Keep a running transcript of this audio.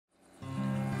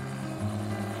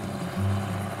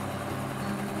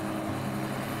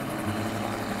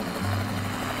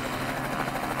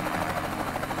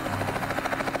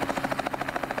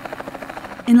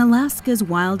In Alaska's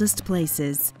wildest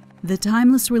places, the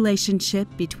timeless relationship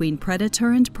between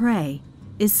predator and prey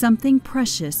is something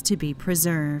precious to be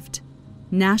preserved.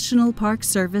 National Park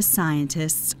Service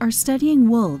scientists are studying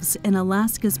wolves in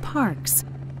Alaska's parks,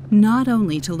 not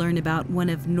only to learn about one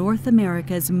of North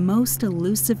America's most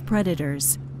elusive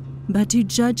predators, but to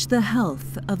judge the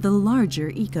health of the larger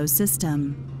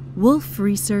ecosystem. Wolf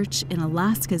research in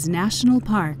Alaska's national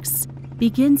parks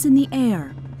begins in the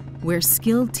air, where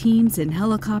skilled teams in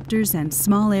helicopters and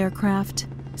small aircraft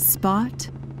spot,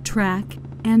 track,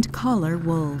 and collar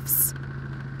wolves.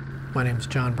 My name is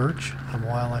John Birch. I'm a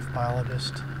wildlife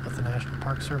biologist with the National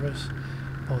Park Service,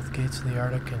 both Gates of the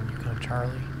Arctic and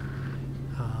Yukon-Charley.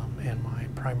 And my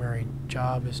primary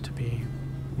job is to be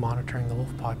monitoring the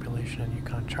wolf population in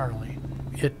Yukon-Charley.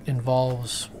 It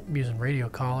involves using radio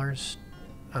collars,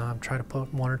 try to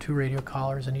put 1 or 2 radio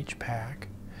collars in each pack.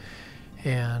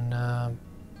 And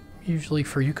usually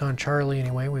for Yukon-Charley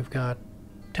anyway, we've got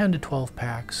 10 to 12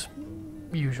 packs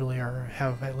usually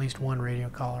have at least 1 radio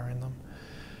collar in them.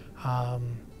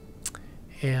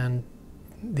 And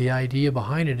the idea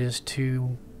behind it is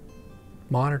to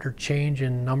monitor change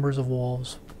in numbers of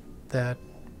wolves that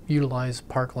utilize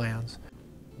park lands.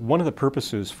 One of the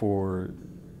purposes for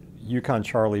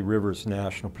Yukon-Charley Rivers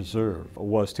National Preserve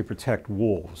was to protect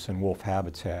wolves and wolf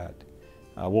habitat.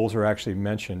 Wolves are actually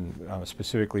mentioned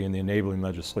specifically in the enabling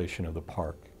legislation of the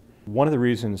park. One of the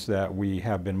reasons that we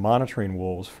have been monitoring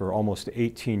wolves for almost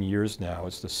 18 years now,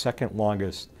 it's the second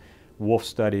longest wolf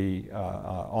study,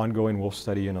 ongoing wolf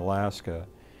study in Alaska,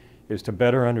 is to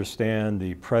better understand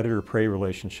the predator-prey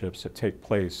relationships that take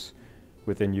place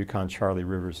within Yukon-Charley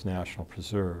Rivers National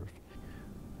Preserve.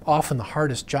 Often the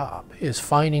hardest job is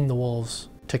finding the wolves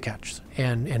to catch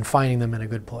and finding them in a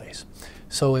good place.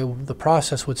 So the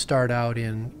process would start out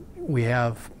in, we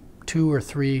have 2 or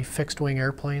 3 fixed-wing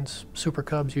airplanes, Super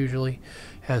Cubs usually,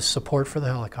 as support for the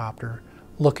helicopter,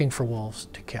 looking for wolves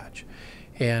to catch.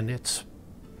 And it's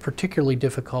particularly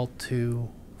difficult to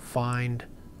find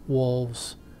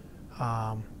wolves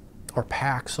or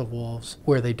packs of wolves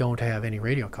where they don't have any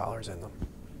radio collars in them.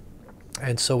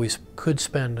 And so we could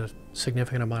spend a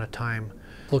significant amount of time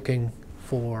looking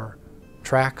for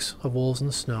tracks of wolves in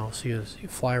the snow. So you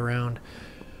fly around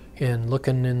and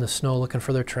looking in the snow, looking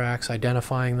for their tracks,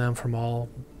 identifying them from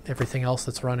everything else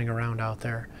that's running around out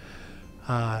there.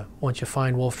 Once you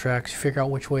find wolf tracks, you figure out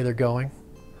which way they're going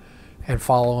and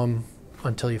follow them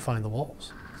until you find the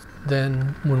wolves.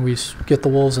 Then when we get the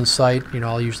wolves in sight,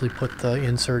 I'll usually put the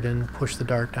insert in, push the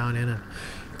dart down in, and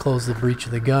close the breech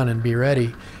of the gun and be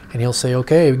ready. And he'll say,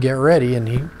 okay, get ready, and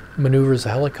he maneuvers the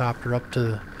helicopter up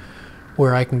to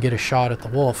where I can get a shot at the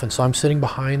wolf. And so I'm sitting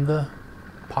behind the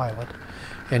pilot,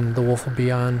 and the wolf will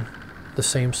be on the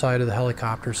same side of the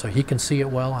helicopter, so he can see it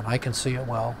well and I can see it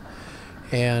well.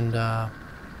 And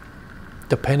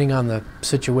depending on the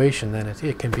situation, then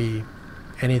it can be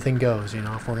anything goes.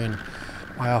 If we're in,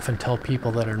 I often tell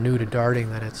people that are new to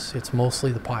darting that it's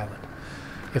mostly the pilot.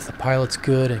 If the pilot's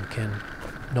good and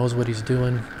knows what he's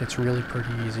doing, it's really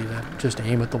pretty easy to just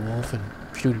aim at the wolf and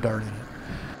shoot a dart in it.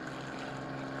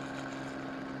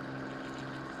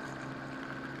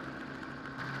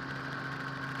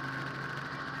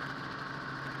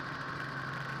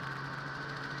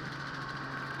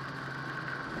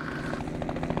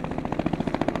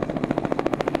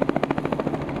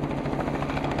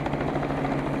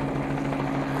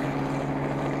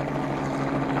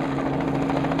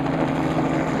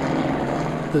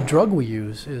 The drug we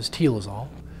use is telazol.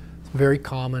 It's very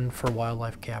common for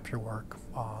wildlife capture work,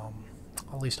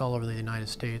 at least all over the United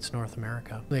States, North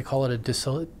America. They call it a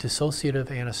dissociative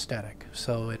anesthetic.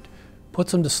 So it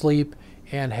puts them to sleep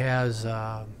and has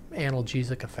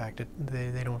analgesic effect.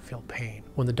 They don't feel pain.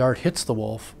 When the dart hits the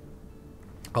wolf,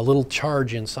 a little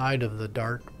charge inside of the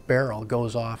dart barrel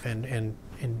goes off and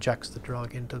injects the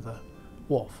drug into the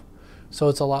wolf. So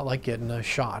it's a lot like getting a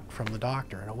shot from the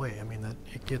doctor in a way. I mean, that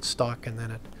it gets stuck and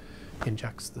then it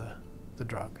injects the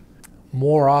drug.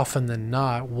 More often than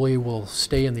not, we will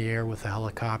stay in the air with the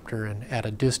helicopter and at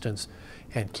a distance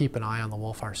and keep an eye on the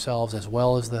wolf ourselves as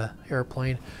well as the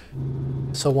airplane.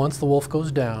 So once the wolf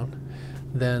goes down,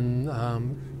 then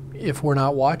if we're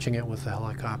not watching it with the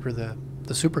helicopter,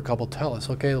 the Super Cub will tell us,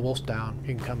 okay, the wolf's down,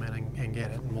 you can come in and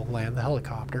get it, and we'll land the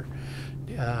helicopter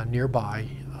nearby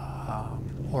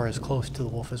or as close to the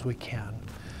wolf as we can,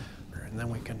 and then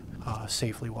we can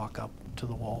safely walk up to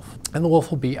the wolf. And the wolf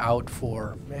will be out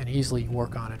for, and easily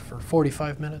work on it for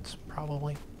 45 minutes,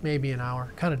 probably, maybe an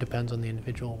hour, kind of depends on the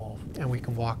individual wolf. And we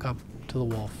can walk up to the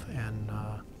wolf and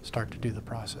start to do the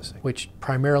processing, which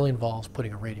primarily involves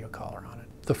putting a radio collar on it.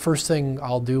 The first thing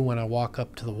I'll do when I walk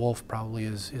up to the wolf probably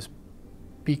is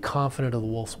be confident of the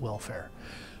wolf's welfare.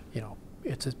 You know,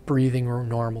 it's breathing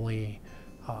normally,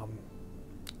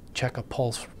 check a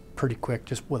pulse pretty quick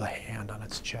just with a hand on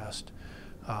its chest.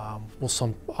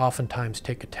 We'll oftentimes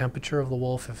take a temperature of the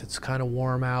wolf if it's kind of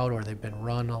warm out, or they've been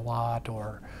run a lot,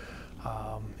 or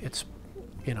it's,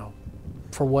 you know,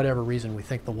 for whatever reason we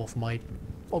think the wolf might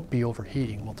be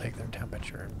overheating. We'll take their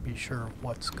temperature and be sure of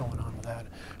what's going on with that.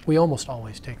 We almost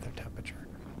always take their temperature.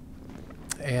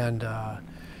 And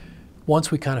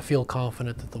once we kind of feel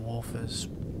confident that the wolf is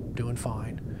doing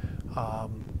fine,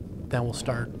 then we'll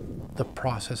start the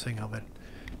processing of it.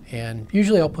 And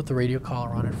usually I'll put the radio collar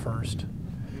on it first.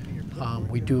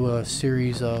 We do a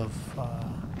series of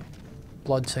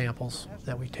blood samples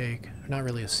that we take. Not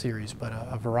really a series, but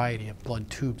a variety of blood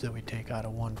tubes that we take out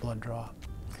of one blood draw.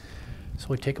 So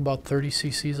we take about 30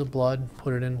 cc's of blood,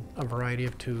 put it in a variety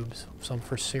of tubes, some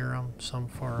for serum, some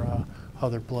for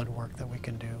other blood work that we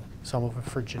can do, some of it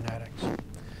for genetics.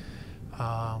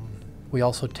 We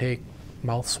also take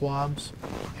mouth swabs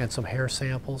and some hair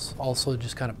samples, also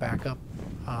just kind of backup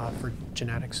for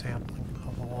genetic sampling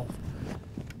of the wolf.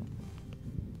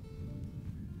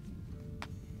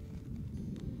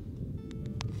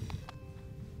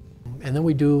 And then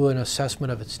we do an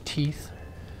assessment of its teeth,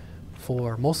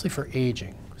 mostly for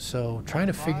aging. So trying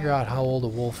to figure out how old a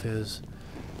wolf is,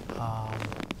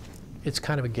 it's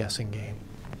kind of a guessing game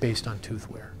based on tooth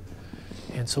wear.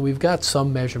 And so we've got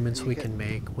some measurements we can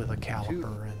make with a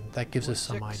caliper, and that gives us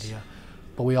some idea.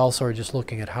 But we also are just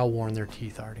looking at how worn their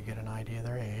teeth are to get an idea of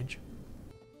their age.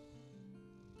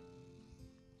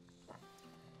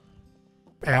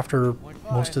 After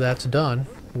most of that's done,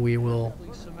 we will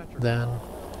then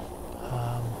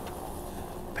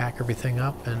pack everything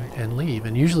up and leave.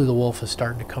 And usually the wolf is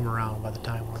starting to come around by the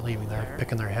time we're leaving. They're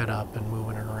picking their head up and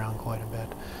moving it around quite a bit.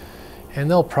 And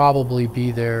they'll probably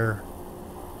be there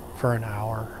for an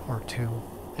hour or two,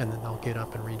 and then they'll get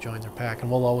up and rejoin their pack. And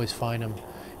we'll always find them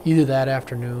either that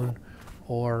afternoon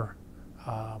or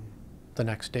the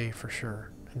next day for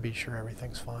sure, and be sure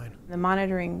everything's fine. The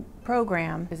monitoring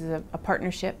program is a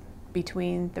partnership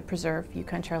between the preserve,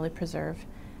 Yukon-Charley Preserve,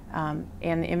 and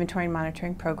the inventory and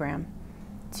monitoring program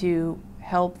to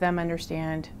help them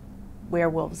understand where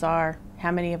wolves are,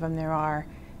 how many of them there are,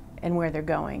 and where they're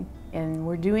going. And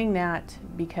we're doing that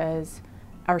because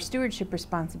our stewardship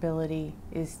responsibility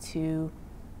is to,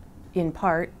 in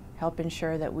part, help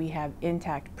ensure that we have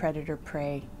intact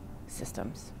predator-prey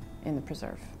systems in the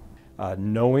preserve.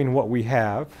 Knowing what we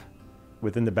have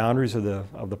within the boundaries of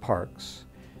the parks,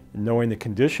 knowing the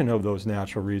condition of those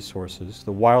natural resources,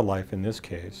 the wildlife in this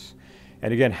case,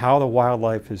 and again, how the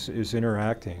wildlife is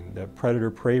interacting, the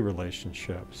predator-prey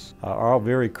relationships, are all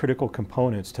very critical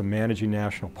components to managing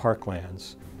national park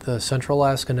lands. The Central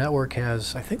Alaska Network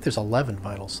has, I think there's 11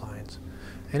 vital signs.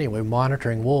 Anyway,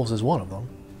 monitoring wolves is one of them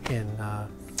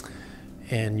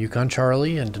in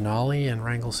Yukon-Charley and Denali and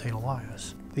Wrangell-St.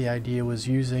 Elias. The idea was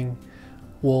using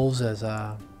wolves as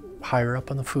higher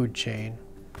up on the food chain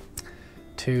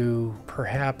to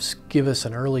perhaps give us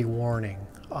an early warning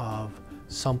of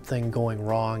something going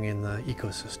wrong in the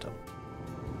ecosystem.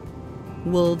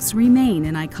 Wolves remain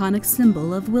an iconic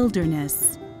symbol of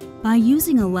wilderness. By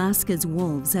using Alaska's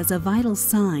wolves as a vital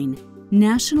sign,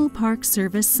 National Park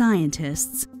Service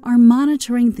scientists are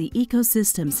monitoring the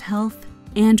ecosystem's health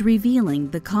and revealing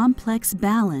the complex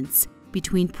balance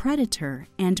between predator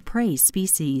and prey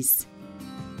species.